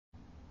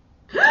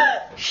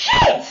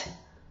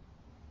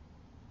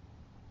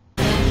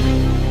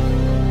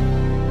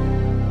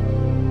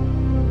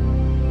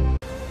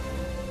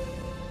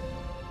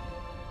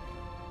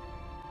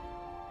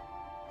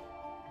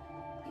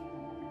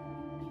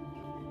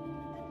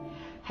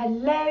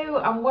Hello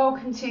and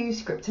welcome to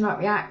Scriptonite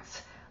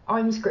Reacts.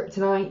 I'm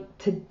Scriptonite.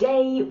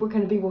 Today we're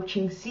going to be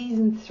watching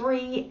Season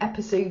 3,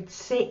 Episode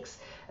 6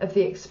 of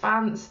The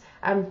Expanse,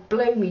 and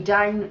blow me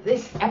down,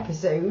 this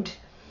episode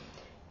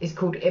is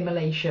called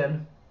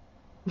Immolation.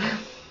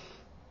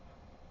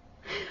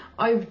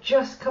 I've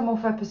just come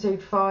off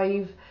Episode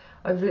 5.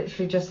 I've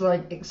literally just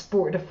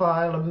exported a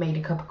file and made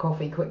a cup of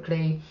coffee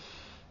quickly.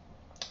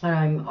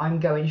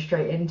 I'm going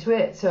straight into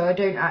it, so I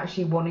don't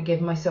actually want to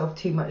give myself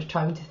too much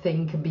time to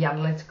think and be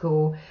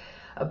analytical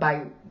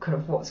about kind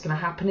of what's going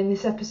to happen in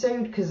this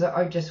episode, because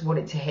I just want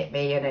it to hit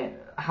me and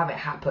have it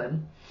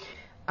happen.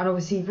 And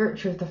obviously,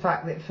 virtue of the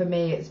fact that for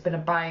me it's been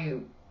about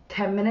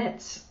 10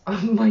 minutes,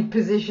 my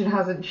position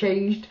hasn't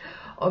changed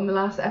on the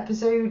last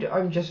episode.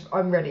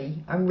 I'm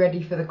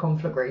ready for the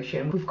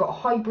conflagration. We've got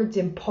hybrids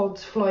in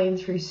pods flying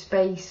through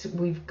space,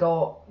 we've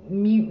got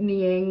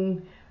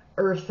mutinying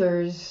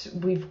Earthers,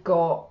 we've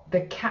got the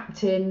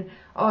captain.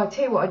 Oh, I'll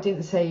tell you what I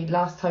didn't say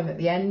last time at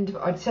the end.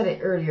 I'd said it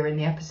earlier in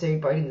the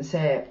episode, but I didn't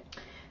say it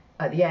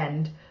at the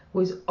end.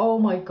 Was, oh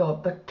my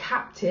god, the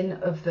captain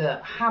of the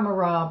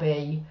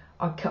Hammurabi.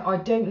 I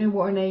don't know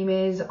what her name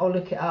is. I'll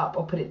look it up.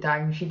 I'll put it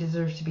down. She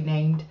deserves to be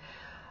named.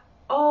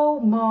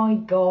 Oh my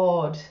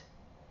god.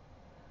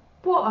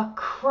 What a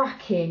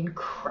cracking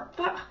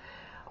that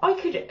I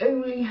could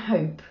only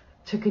hope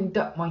to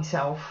conduct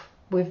myself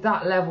with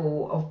that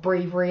level of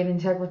bravery and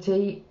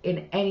integrity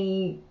in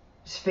any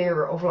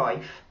sphere of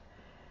life.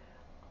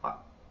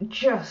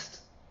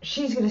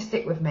 She's going to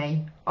stick with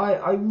me.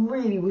 I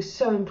really was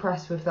so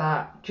impressed with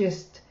that.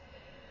 Just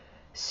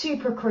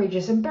super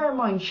courageous. And bear in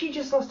mind, she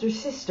just lost her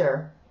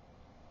sister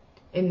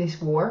in this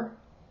war.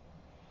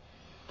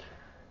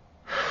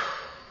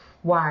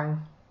 Wow.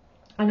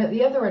 And at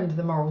the other end of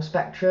the moral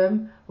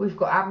spectrum, we've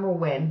got Admiral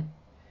Wynne.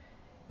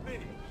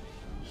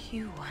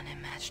 You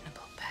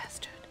unimaginable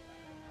bastard.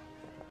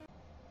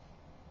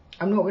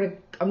 I'm not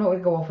gonna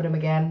go off on him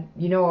again.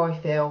 You know how I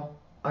feel.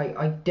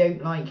 I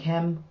don't like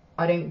him.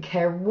 I don't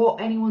care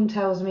what anyone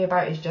tells me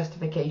about his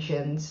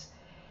justifications.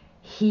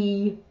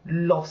 He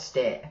lost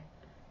it.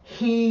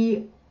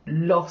 He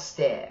lost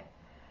it.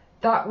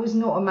 That was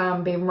not a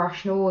man being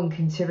rational and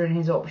considering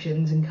his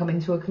options and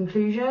coming to a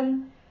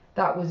conclusion.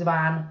 That was a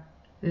man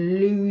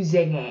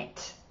losing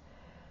it.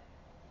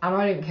 And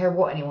I don't care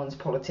what anyone's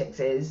politics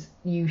is.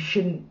 You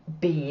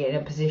shouldn't be in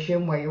a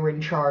position where you're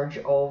in charge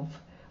of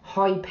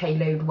high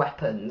payload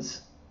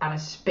weapons and a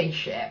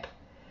spaceship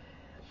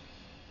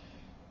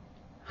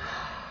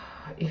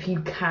if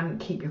you can't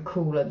keep your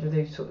cool under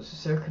those sorts of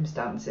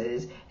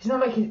circumstances. It's not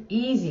like it's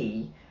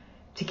easy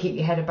to keep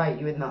your head about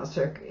you in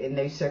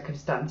those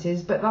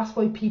circumstances, but that's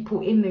why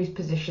people in those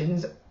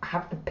positions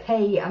have the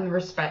pay and the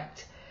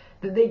respect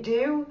that they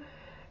do.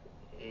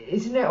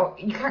 Isn't it?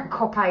 You can't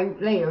cop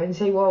out later and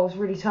say, well, it's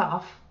really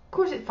tough. Of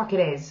course it fucking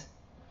is.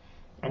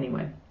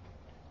 Anyway,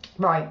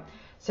 right,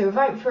 so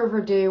without further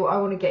ado, I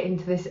want to get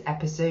into this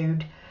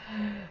episode.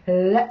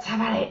 Let's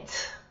have at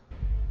it.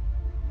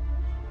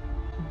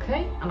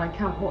 Okay, and I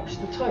can't watch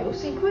the title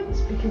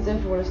sequence because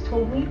everyone has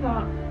told me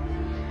that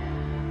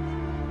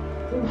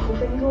awful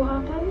things will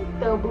happen.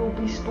 There will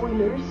be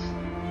spoilers,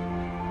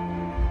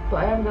 but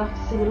I am going to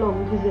have to sing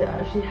along because it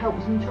actually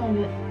helps me time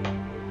it.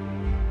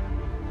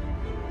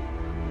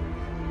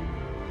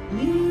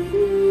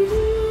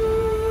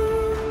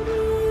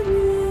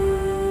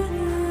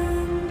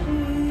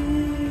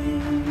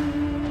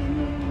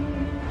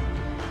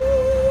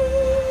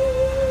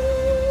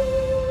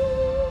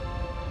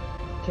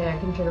 Okay, I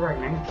can turn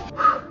around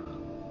now.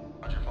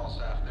 Roger,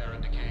 Falstaff, they're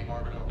at the King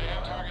Orbit. They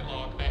have target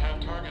log. They have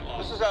target log.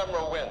 This is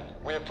Admiral Wynne.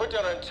 We have put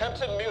down an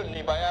attempted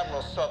mutiny by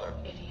Admiral Souther.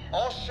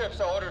 All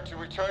ships are ordered to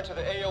return to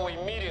the AO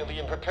immediately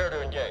and prepare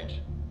to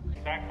engage.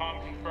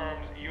 SATCOM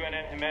confirms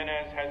UNN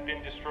Jimenez has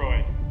been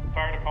destroyed.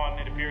 Fired upon,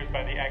 it appears,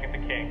 by the Agatha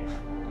King.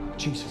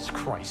 Jesus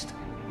Christ.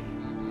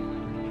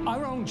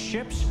 Our own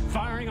ships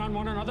firing on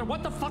one another?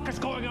 What the fuck is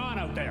going on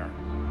out there?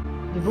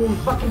 You've all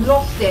fucking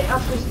lost it.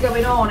 That's what's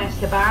going on,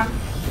 Esteban.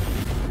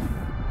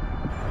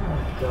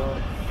 Oh,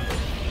 God.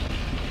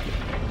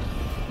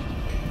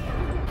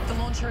 The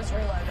launcher is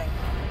reloading.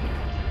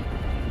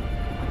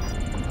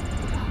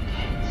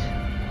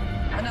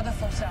 Another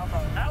full salvo.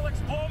 Alex,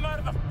 blow him out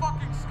of the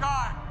fucking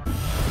sky!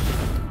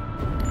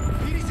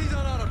 PDC's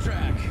on auto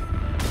track.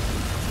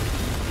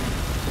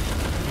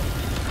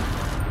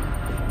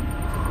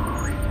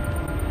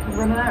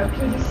 Running out of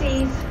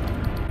PDCs.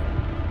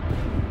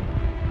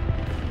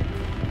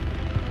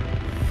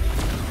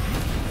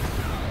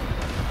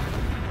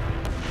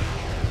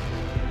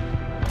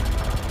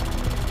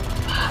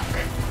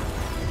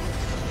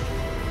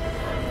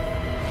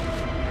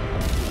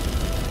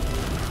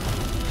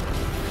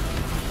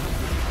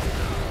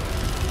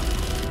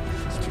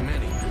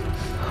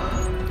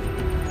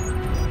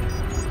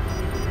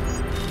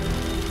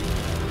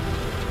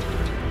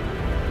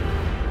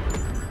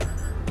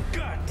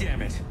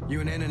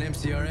 UNN and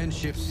MCRN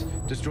ships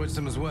destroyed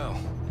some as well.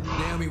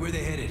 Naomi, where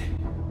they headed?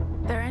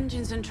 Their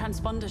engines and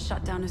transponders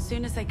shut down as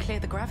soon as they clear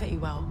the gravity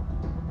well.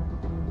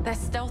 They're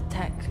stealth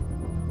tech.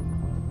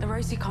 The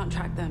Rosie can't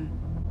track them.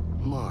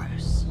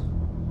 Mars.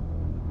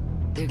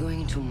 They're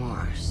going to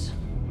Mars.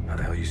 How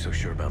the hell are you so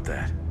sure about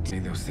that? Any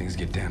of those things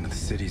get down to the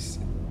cities,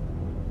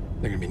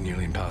 they're gonna be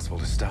nearly impossible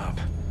to stop.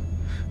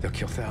 They'll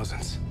kill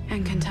thousands.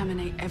 And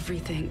contaminate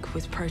everything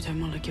with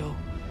proto-molecule.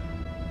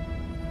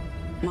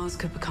 Mars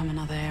could become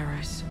another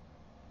Eros.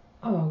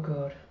 Oh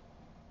god.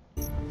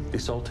 The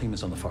assault team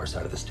is on the far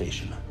side of the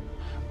station.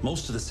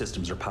 Most of the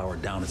systems are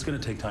powered down. It's going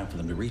to take time for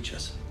them to reach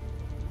us.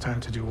 Time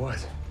to do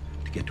what?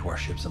 To get to our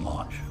ships and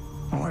launch.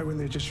 Why wouldn't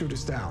they just shoot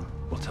us down?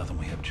 We'll tell them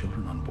we have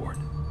children on board.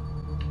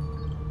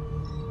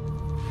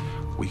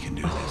 We can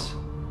do this,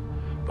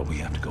 but we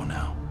have to go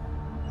now.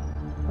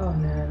 Oh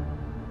no.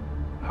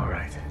 All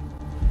right.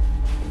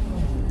 Oh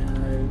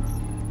no.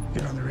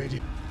 Get on the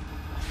radio.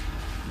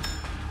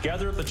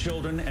 Gather up the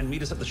children and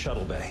meet us at the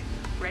shuttle bay.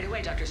 Right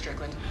away, Dr.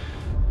 Strickland.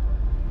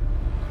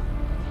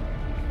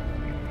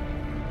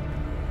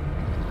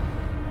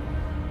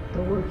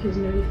 The work is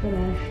nearly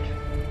finished.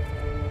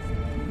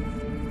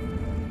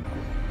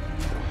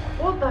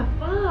 What the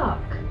fuck?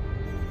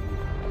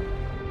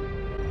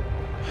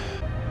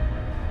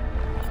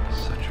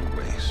 Such a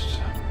waste.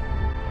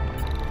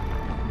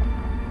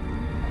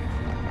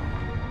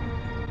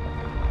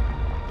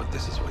 But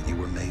this is what you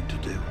were made to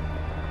do.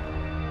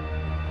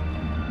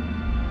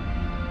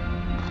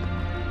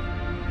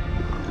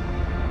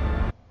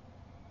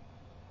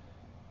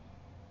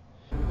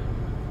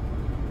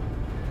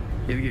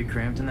 You ever get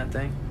cramped in that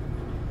thing?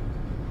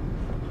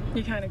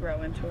 You kind of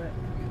grow into it.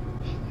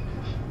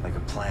 Like a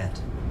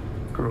plant.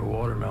 Grew a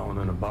watermelon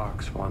in a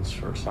box once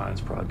for a science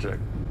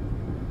project.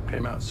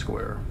 Came out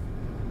square.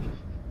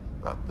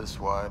 About this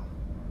wide,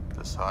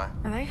 this high.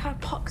 Are they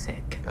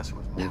hypoxic? Guess it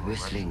was They're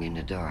whistling in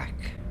the dark.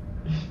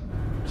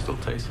 Still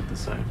tasted the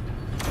same.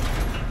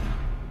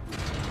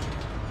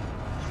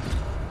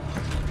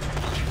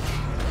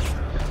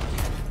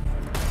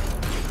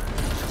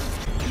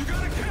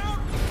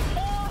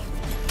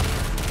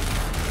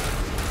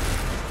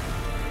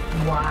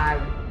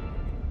 Wow.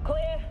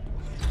 Clear.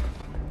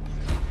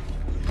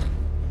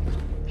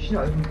 She's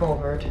not even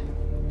bothered.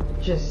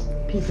 Just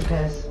piece of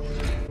piss.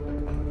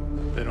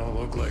 They don't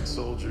look like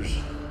soldiers.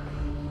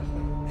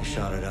 They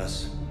shot at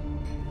us.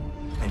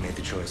 They made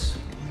the choice.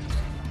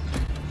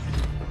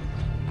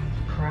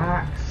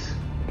 Cracks.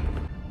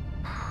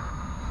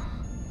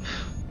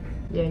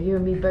 Yeah, you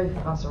and me both,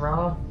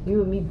 Azrael.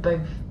 You and me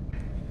both.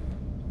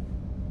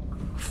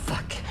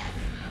 Fuck.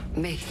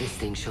 Make this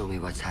thing show me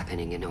what's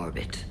happening in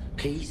orbit,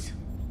 please.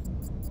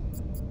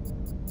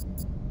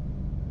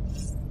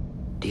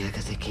 The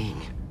Agatha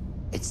King.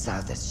 It's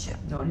South's ship.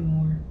 Not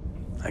anymore.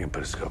 I can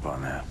put a scope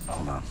on that.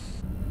 Hold on.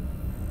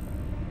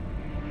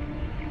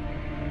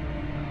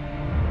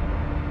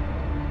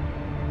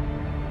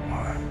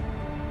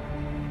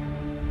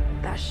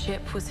 That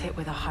ship was hit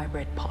with a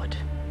hybrid pod.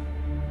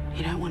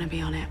 You don't want to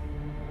be on it.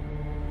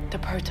 The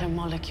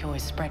proto-molecule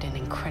is spreading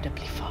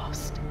incredibly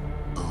fast.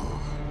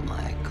 Oh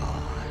my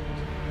god.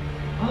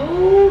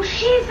 Oh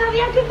shit, is that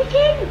the Agatha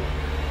King?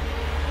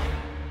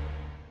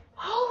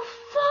 Oh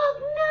fuck,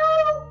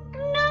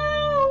 no!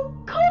 No!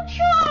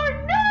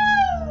 Kochar, no!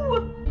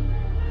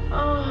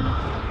 Oh,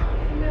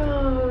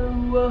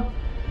 no.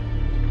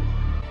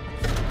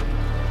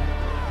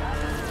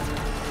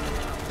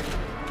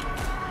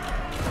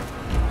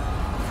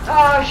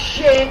 Oh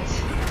shit!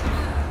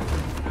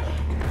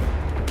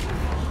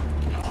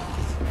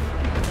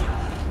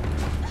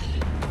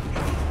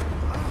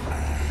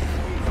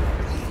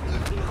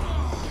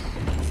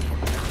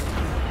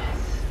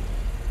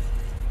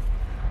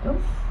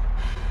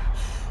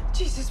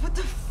 Jesus, what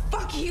the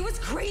fuck? He was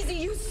crazy.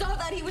 You saw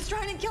that. He was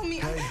trying to kill me.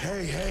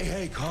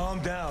 Hey,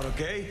 calm down,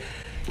 okay?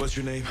 What's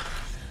your name?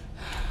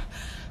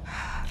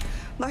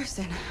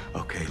 Larson.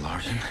 Okay,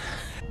 Larson.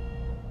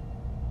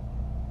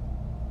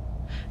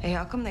 Hey,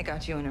 how come they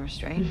got you in a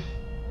restraint?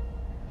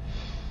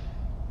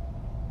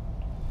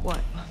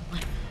 What? Oh,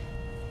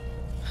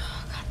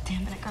 God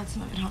damn it, I got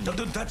some of it on me.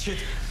 Don't touch it.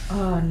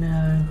 Oh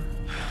no.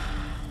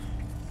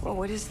 Well,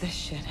 what is this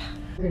shit?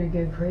 You're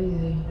gonna go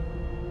crazy.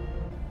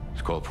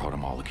 It's called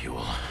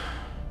proto-molecule.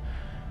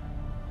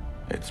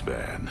 It's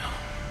bad.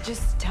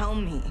 Just tell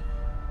me.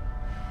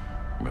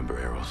 Remember,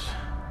 Eros?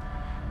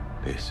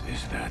 This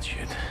is that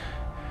shit.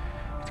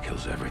 It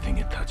kills everything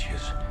it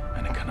touches,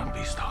 and it cannot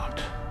be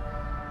stopped.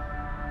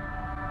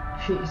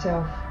 Shoot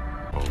yourself.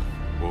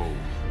 Whoa.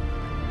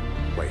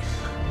 Wait.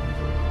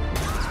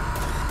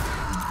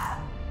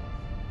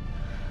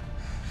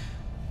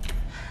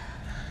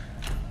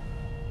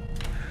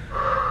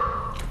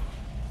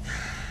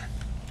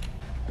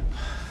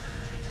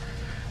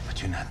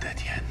 But you're not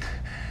dead yet,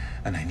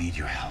 and I need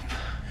your help.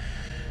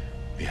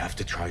 We have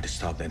to try to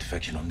stop the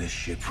infection on this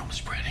ship from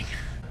spreading.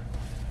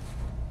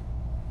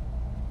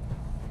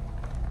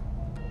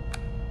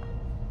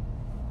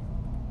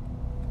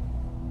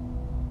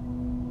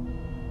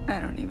 I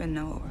don't even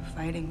know what we're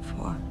fighting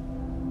for.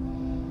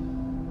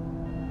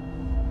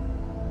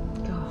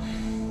 God.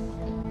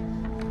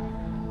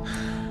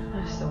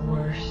 That's the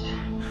worst.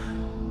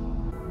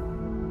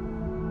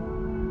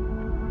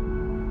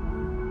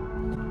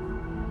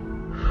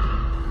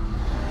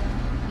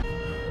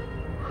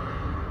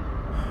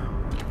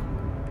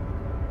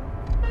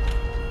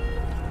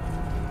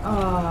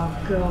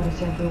 Oh god,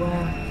 it's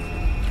everywhere.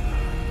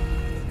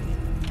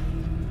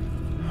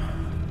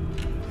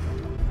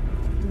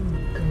 Oh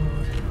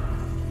god.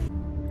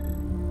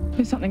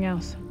 There's something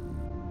else.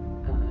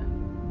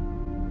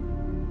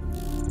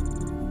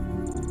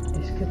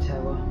 It's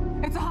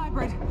Katoa. It's a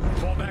hybrid.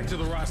 Fall back to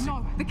the Rossi.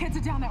 No, the kids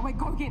are down that way.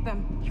 Go get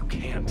them. You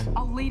can't.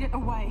 I'll lead it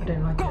away. I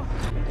don't like Go.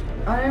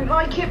 it. I don't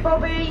like it,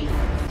 Bobby.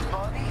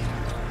 Bobby,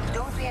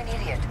 don't be an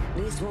idiot.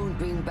 This won't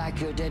bring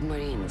back your dead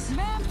Marines.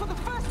 Man, for the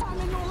first time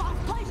in your life,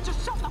 please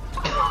just shut the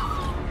fuck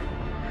up.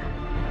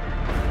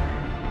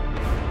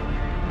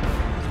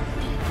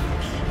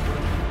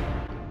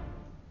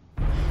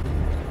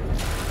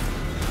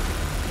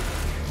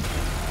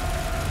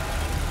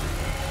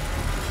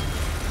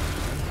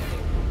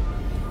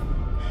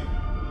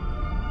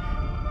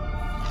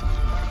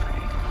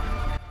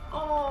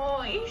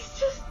 Oh, he's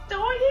just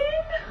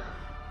dying.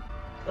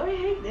 I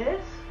hate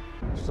this.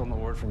 Still no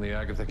word from the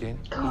Agatha King?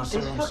 God, No, sir,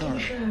 this I'm fucking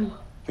sorry. show.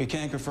 We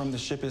can confirm the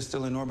ship is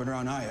still in orbit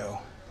around Io.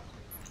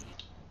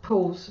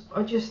 Pause.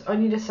 I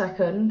need a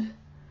second.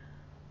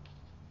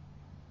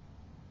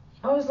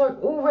 I was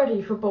like all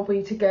ready for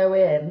Bobby to go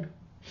in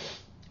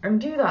and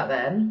do that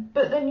then,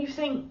 but then you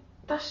think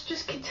that's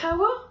just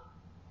Katoa,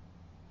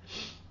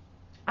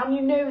 and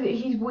you know that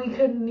he's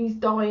weakened and he's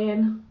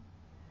dying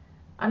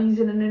and he's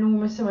in an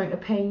enormous amount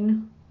of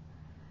pain,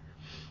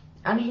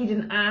 and he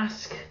didn't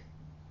ask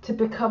to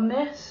become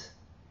this.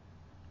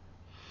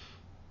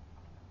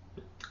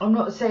 I'm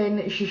not saying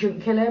that she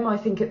shouldn't kill him. I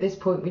think at this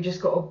point we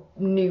just got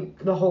to nuke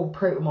the whole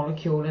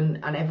protomolecule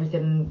and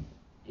everything,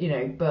 you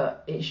know,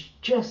 but it's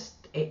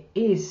just, it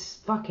is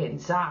fucking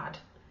sad.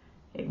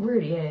 It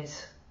really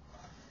is.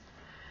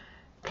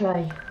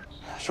 Clay.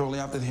 Shortly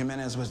after the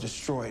Jimenez was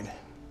destroyed,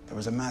 there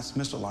was a mass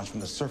missile launch from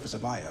the surface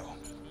of Io.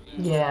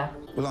 Yeah.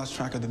 We lost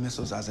track of the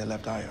missiles as they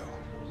left Io.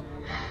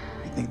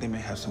 We think they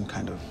may have some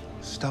kind of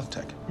stealth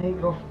tech. I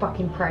hope you're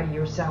fucking proud of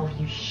yourself,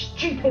 you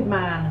stupid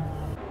man.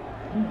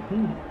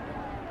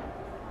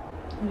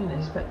 I didn't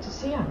expect to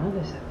see Anna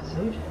this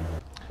episode.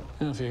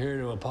 And if you're here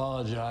to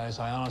apologize,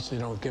 I honestly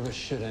don't give a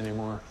shit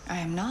anymore. I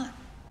am not.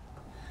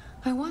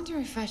 I want to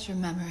refresh your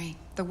memory.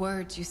 The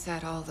words you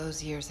said all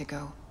those years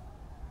ago.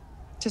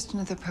 Just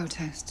another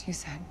protest, you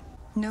said.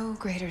 No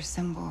greater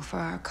symbol for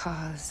our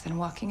cause than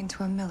walking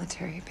into a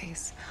military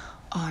base,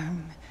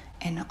 arm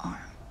in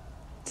arm.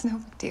 It's no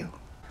big deal.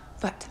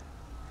 But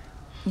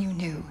you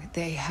knew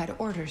they had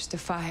orders to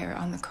fire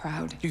on the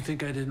crowd. You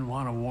think I didn't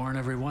want to warn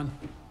everyone?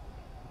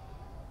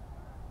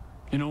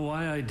 You know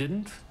why I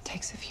didn't?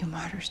 Takes a few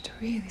martyrs to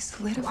really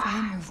solidify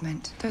a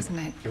movement, doesn't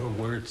it? Your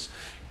words.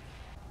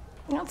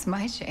 That's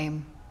my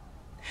shame.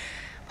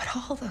 But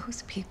all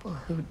those people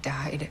who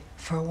died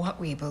for what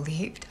we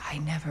believed, I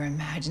never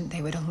imagined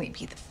they would only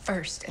be the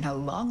first in a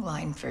long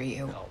line for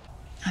you. No.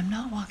 I'm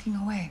not walking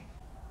away.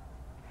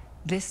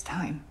 This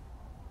time,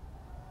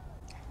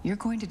 you're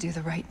going to do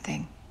the right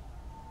thing.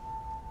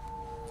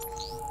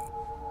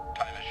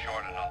 Time is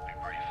short and I'll be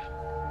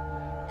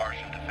brief.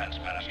 Martian Defense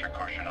Minister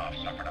Korshinov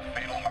suffered a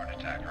fatal heart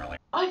attack earlier.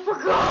 I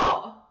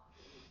forgot!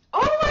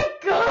 Oh my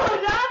god,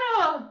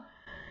 Anna!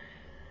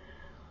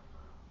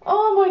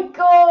 Oh my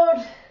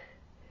god!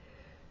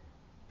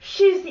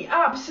 She's the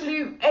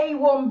absolute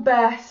A1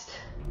 best.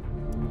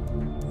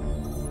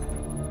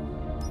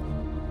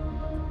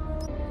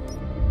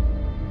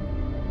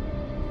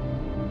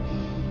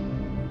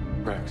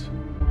 Rex.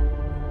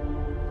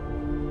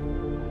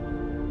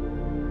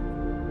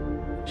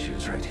 She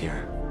was right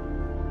here.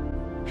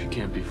 She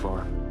can't be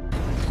far.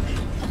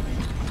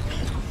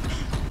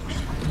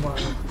 Wow.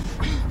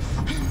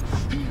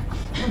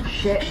 Oh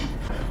shit.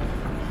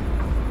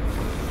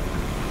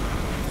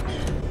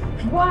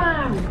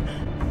 Wow.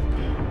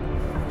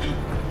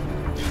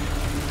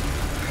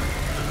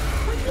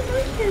 I don't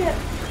like it.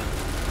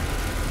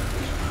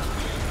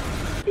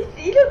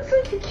 He looks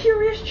like a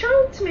curious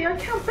child to me. I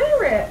can't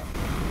bear it.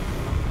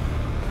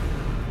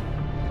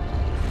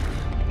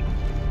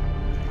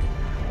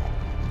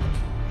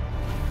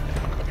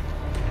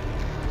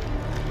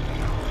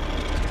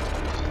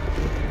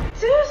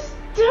 Just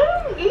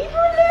don't leave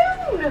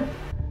her alone.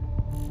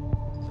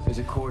 There's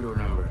a corridor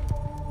number.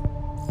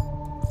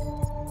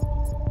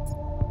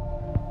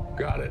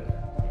 Got it.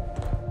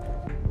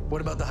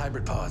 What about the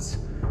hybrid pods?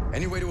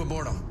 Any way to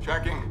abort them?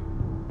 Checking.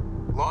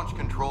 Launch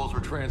controls were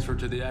Transferred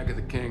to the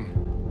Agatha King.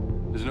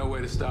 There's no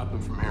way to stop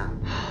them from here.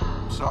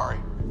 sorry.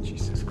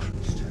 Jesus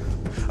Christ.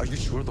 Are you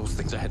sure those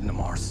things are heading to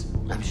Mars?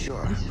 I'm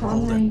sure.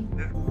 Hold it.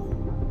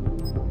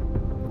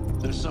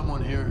 There's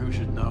someone here who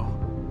should know.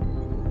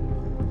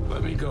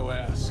 Let me go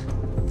ask.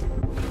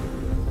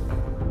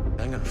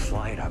 I'm gonna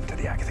fly it up to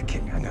the Agatha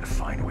King. I'm gonna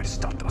find a way to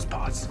stop those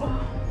pods.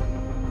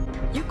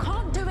 You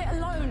can't do it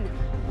alone.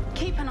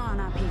 Keep an eye on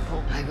our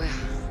people. I will.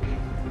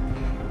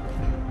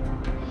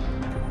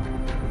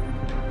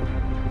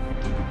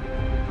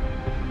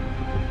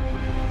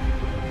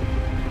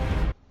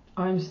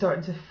 I'm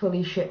starting to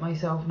fully shit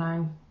myself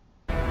now.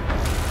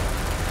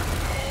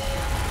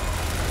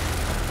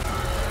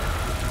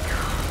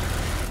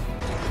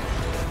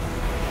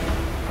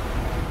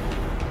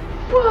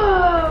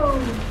 Whoa!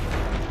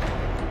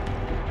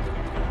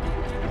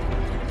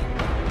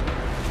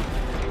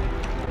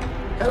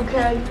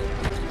 Okay.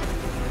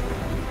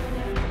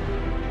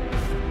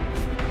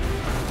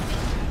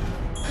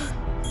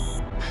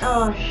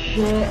 Oh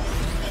shit.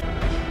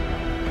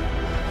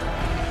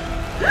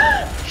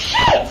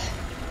 Shit!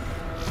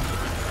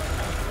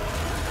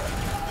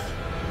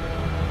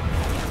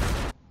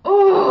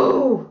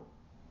 Oh!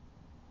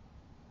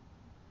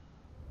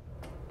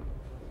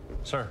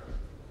 Sir.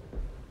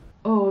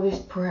 Oh, this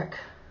prick.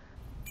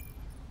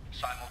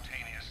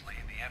 Simultaneously,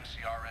 the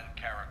MCRN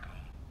Caracol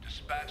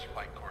dispatched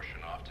Mike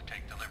Korshunov to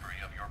take delivery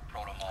of your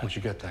proto-molecule How'd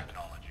you get that?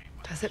 technology.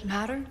 Does it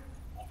matter?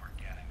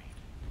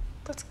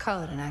 Let's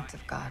call it an act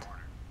of God.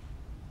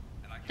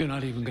 You're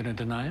not even gonna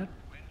deny it?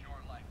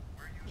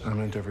 I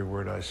meant every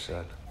word I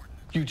said.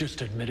 You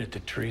just admitted to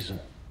treason.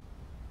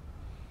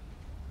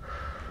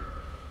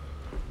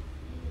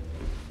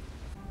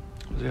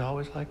 Was he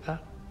always like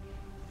that?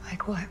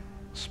 Like what?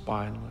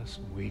 Spineless,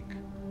 weak,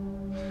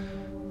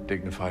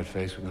 dignified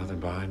face with nothing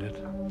behind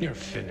it. You're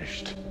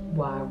finished.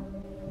 Wow.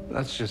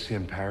 That's just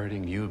him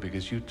parroting you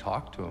because you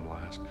talked to him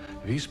last.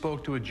 If he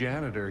spoke to a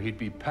janitor, he'd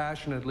be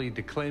passionately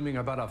declaiming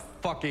about a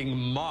fucking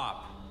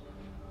mop.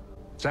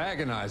 It's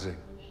agonizing.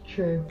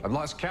 True. I've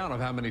lost count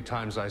of how many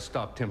times I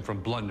stopped him from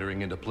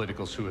blundering into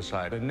political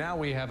suicide. And now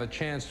we have a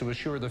chance to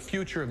assure the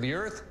future of the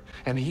Earth,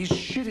 and he's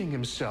shitting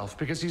himself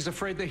because he's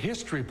afraid the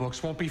history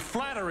books won't be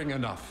flattering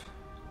enough.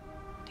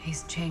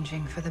 He's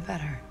changing for the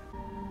better.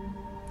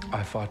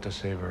 I fought to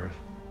save Earth,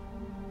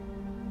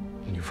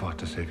 and you fought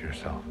to save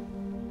yourself.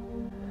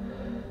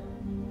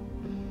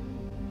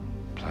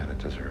 The planet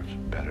deserves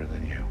better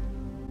than you.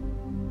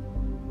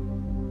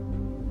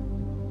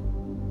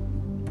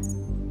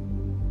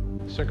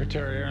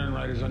 Secretary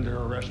Ehrenreich is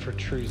under arrest for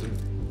treason.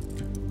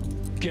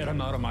 Get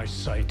him out of my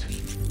sight.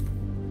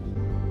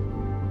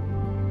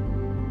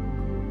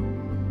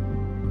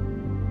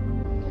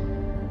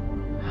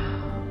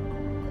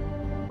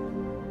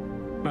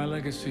 My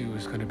legacy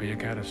was going to be a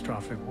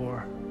catastrophic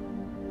war,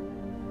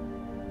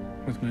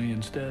 with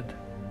millions dead.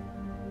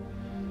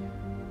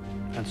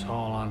 That's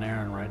all on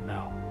Aaron right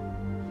now.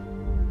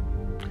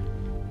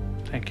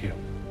 Thank you.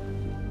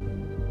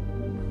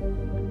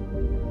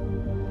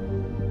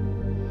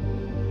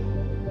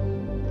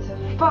 It's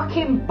a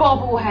fucking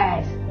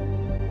bobblehead.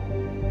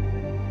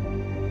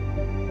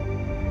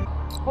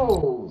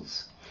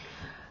 Holes.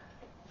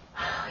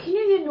 You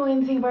know the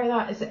annoying thing about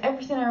that is that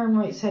everything Aaron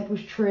Wright said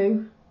was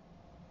true.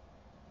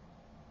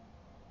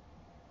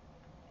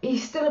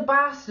 He's still a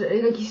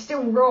bastard, like he's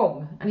still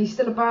wrong, and he's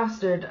still a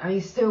bastard, and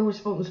he's still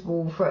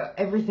responsible for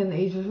everything that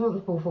he's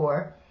responsible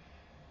for.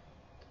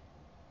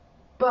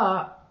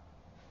 But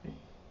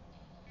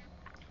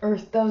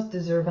Earth does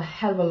deserve a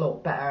hell of a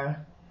lot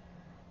better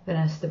than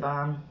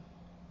Esteban.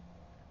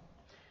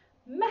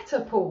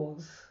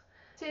 Metapause.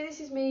 So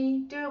this is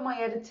me doing my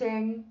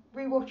editing,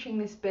 rewatching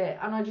this bit,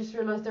 and I just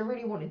realised I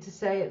really wanted to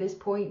say at this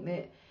point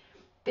that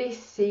this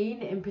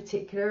scene in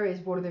particular is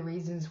one of the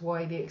reasons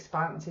why The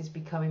Expanse is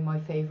becoming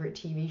my favourite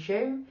TV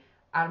show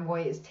and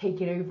why it's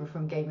taken over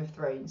from Game of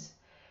Thrones.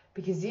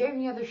 Because the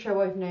only other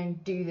show I've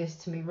known do this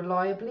to me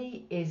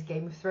reliably is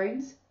Game of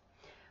Thrones,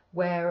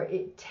 where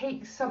it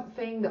takes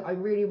something that I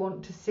really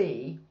want to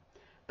see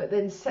but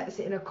then sets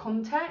it in a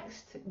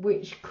context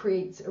which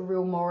creates a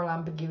real moral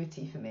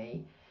ambiguity for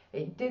me.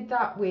 It did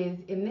that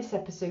in this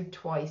episode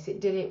twice. It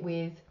did it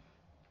with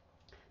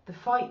the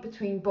fight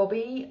between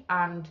Bobby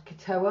and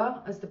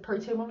Katoa as the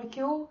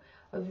proto-molecule.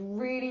 I was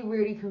really,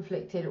 really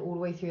conflicted all the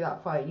way through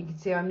that fight. You can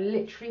see I'm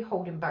literally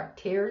holding back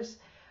tears.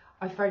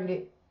 I found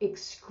it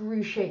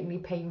excruciatingly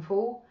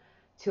painful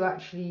to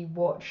actually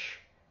watch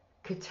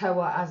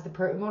Katoa as the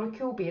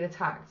proto-molecule being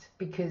attacked,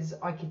 because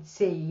I could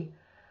see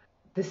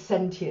the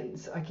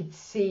sentience. I could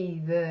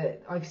see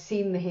I've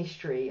seen the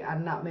history,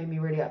 and that made me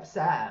really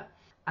upset.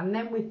 And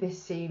then with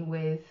this scene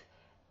with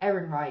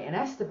Ehrenreich and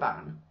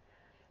Esteban,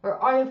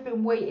 where I have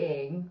been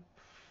waiting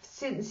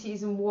since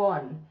season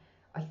 1,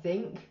 I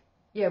think.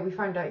 Yeah, we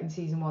found out in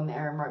season 1 that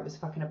Ehrenreich was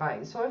fucking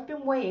about. So I've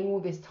been waiting all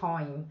this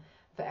time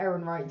for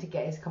Ehrenreich to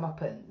get his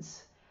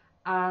comeuppance.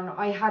 And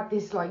I had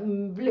this like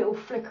little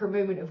flicker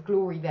moment of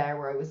glory there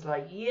where I was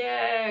like,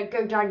 yeah,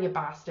 go down, you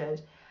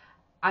bastard.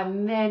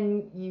 And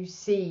then you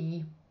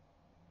see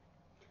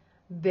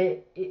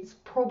that it's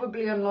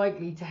probably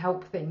unlikely to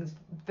help things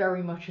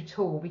very much at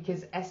all,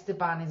 because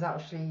Esteban is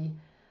actually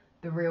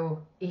the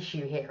real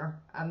issue here,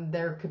 and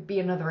there could be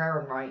another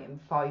Ehrenreich in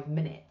 5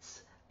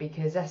 minutes,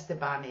 because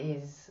Esteban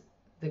is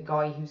the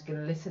guy who's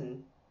going to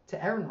listen to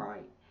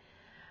Ehrenreich.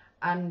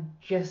 And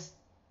just,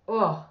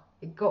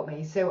 it got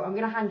me. So I'm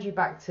going to hand you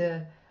back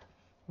to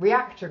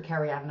reactor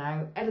Carrie-Anne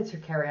now. Editor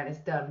Carrie-Anne is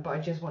done, but I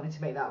just wanted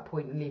to make that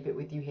point and leave it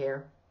with you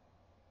here.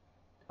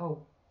 Oh,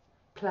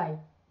 play.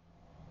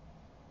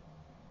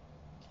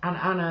 And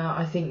Anna,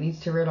 I think,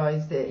 needs to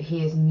realise that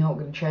he is not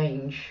going to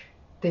change.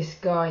 This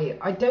guy,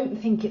 I don't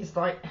think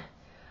Esteban's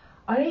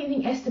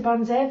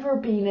ever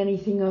been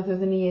anything other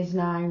than he is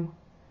now.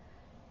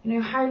 You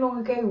know, how long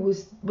ago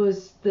was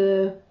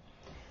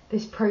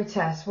this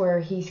protest where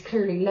he's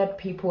clearly led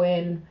people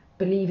in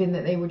believing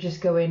that they were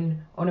just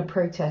going on a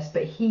protest,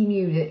 but he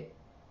knew that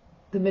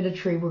the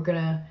military were going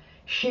to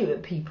shoot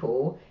at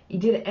people. He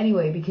did it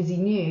anyway because he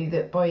knew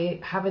that by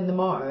having the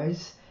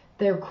martyrs,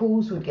 their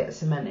cause would get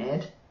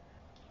cemented.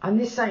 And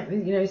this,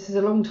 you know, this is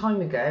a long time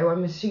ago.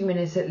 I'm assuming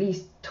it's at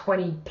least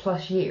 20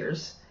 plus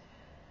years.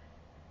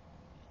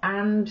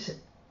 And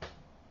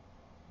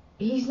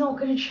he's not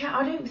going to change.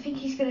 I don't think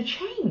he's going to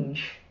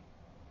change.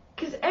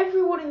 Because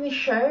everyone in this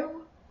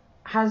show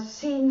has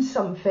seen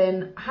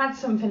something, had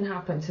something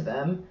happen to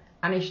them,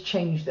 and it's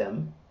changed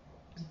them.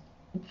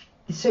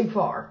 So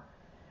far.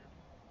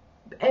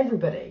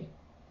 Everybody.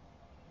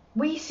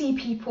 We see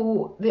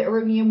people that are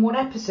only in one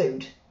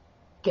episode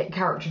get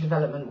character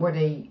development where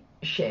they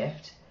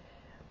shift.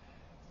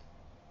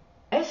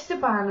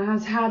 Esteban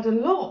has had a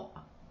lot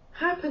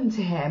happen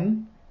to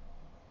him,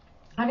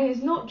 and it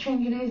is not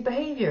changing his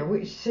behaviour,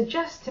 which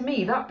suggests to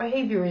me that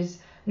behaviour is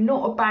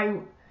not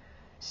about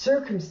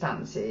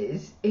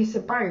circumstances, it's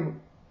about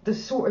the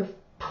sort of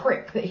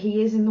prick that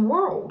he is in the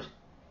world.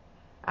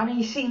 And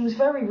he seems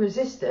very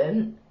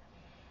resistant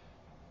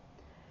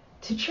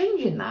to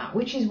changing that,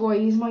 which is why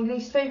he's my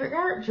least favourite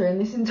character in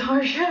this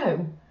entire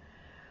show.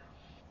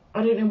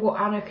 I don't know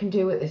what Anna can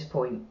do at this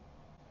point.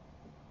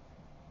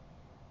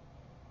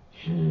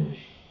 And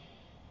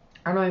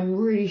I'm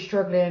really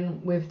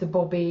struggling with the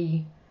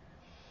Bobby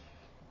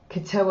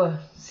Katoa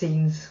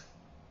scenes.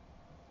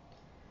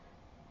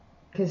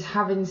 Because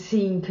having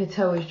seen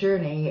Katoa's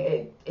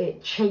journey,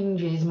 it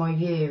changes my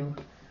view.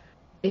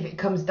 If it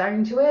comes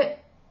down to it,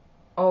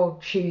 I'll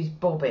choose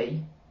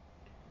Bobby.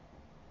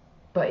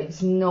 But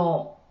it's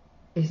not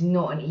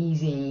an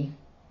easy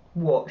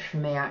watch for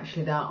me,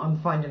 actually, that I'm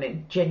finding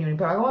it genuine.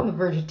 But I'm on the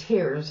verge of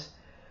tears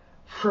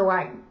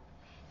throughout.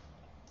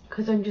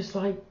 Because I'm just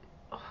like,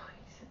 oh,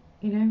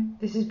 you know,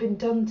 this has been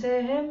done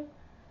to him.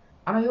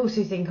 And I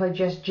also think I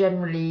just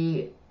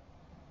generally,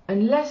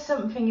 unless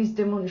something is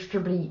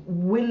demonstrably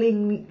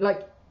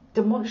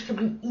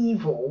demonstrably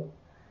evil,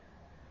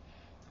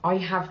 I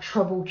have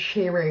trouble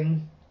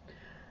cheering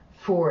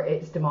for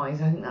its demise.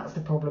 I think that's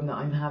the problem that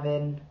I'm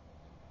having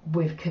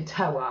with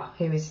Katoa,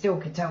 who is still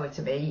Katoa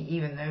to me,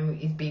 even though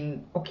he's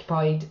been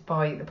occupied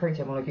by the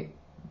protein molecule.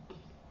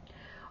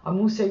 I'm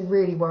also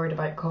really worried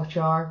about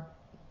Kochar.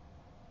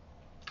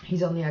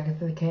 He's on the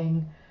Agatha the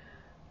King.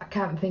 I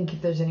can't think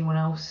if there's anyone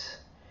else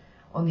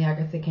on the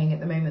Agatha King at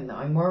the moment that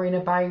I'm worrying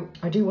about.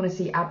 I do want to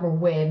see Admiral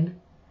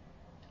Wynn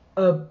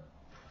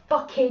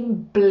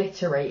fucking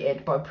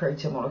obliterated by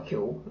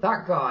proto-molecule.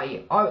 That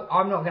guy,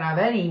 I'm not going to have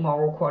any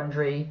moral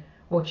quandary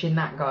watching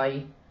that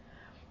guy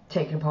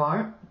taken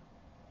apart.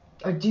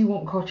 I do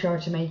want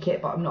Kochar to make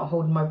it, but I'm not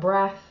holding my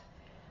breath.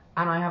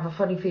 And I have a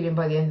funny feeling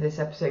by the end of this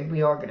episode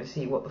we are going to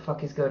see what the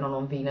fuck is going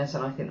on Venus,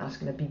 and I think that's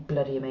going to be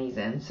bloody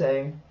amazing.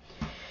 So,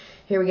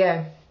 here we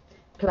go.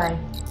 Play.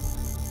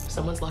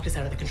 Someone's locked us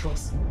out of the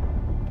controls.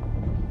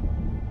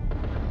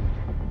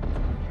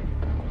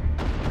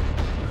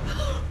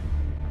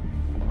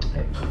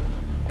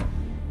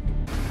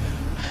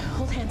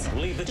 Hold hands.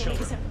 Leave the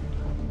children.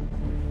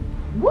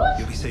 What?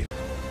 You'll be safe.